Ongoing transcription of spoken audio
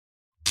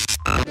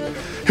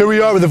Here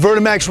we are with the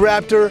VertiMax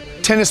Raptor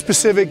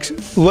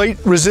tennis-specific light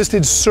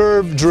resisted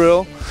serve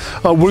drill.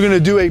 We're going to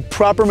do a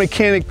proper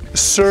mechanic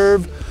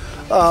serve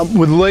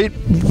with light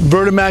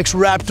VertiMax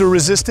Raptor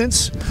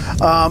resistance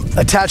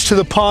attached to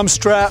the palm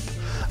strap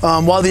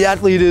while the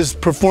athlete is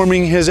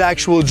performing his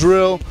actual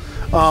drill,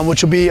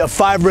 which will be a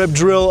 5-rep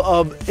drill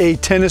of a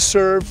tennis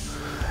serve,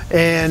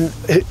 and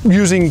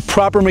using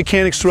proper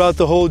mechanics throughout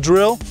the whole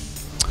drill.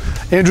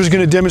 Andrew's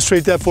going to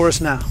demonstrate that for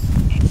us now.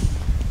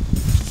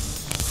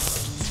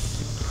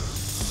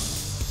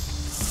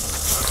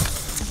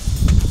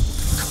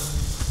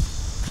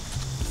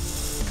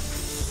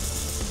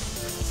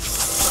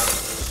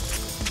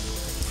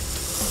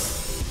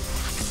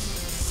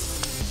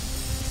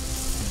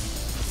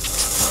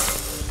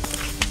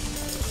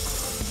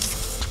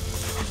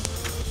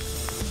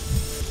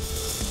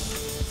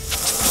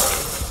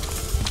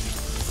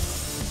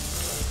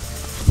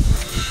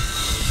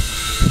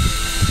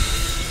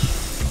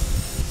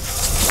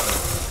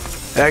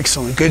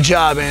 Excellent, good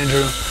job,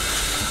 Andrew.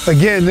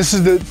 Again, this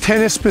is the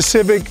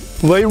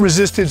tennis-specific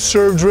light-resisted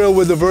serve drill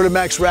with the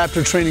VertiMax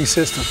Raptor training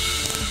system.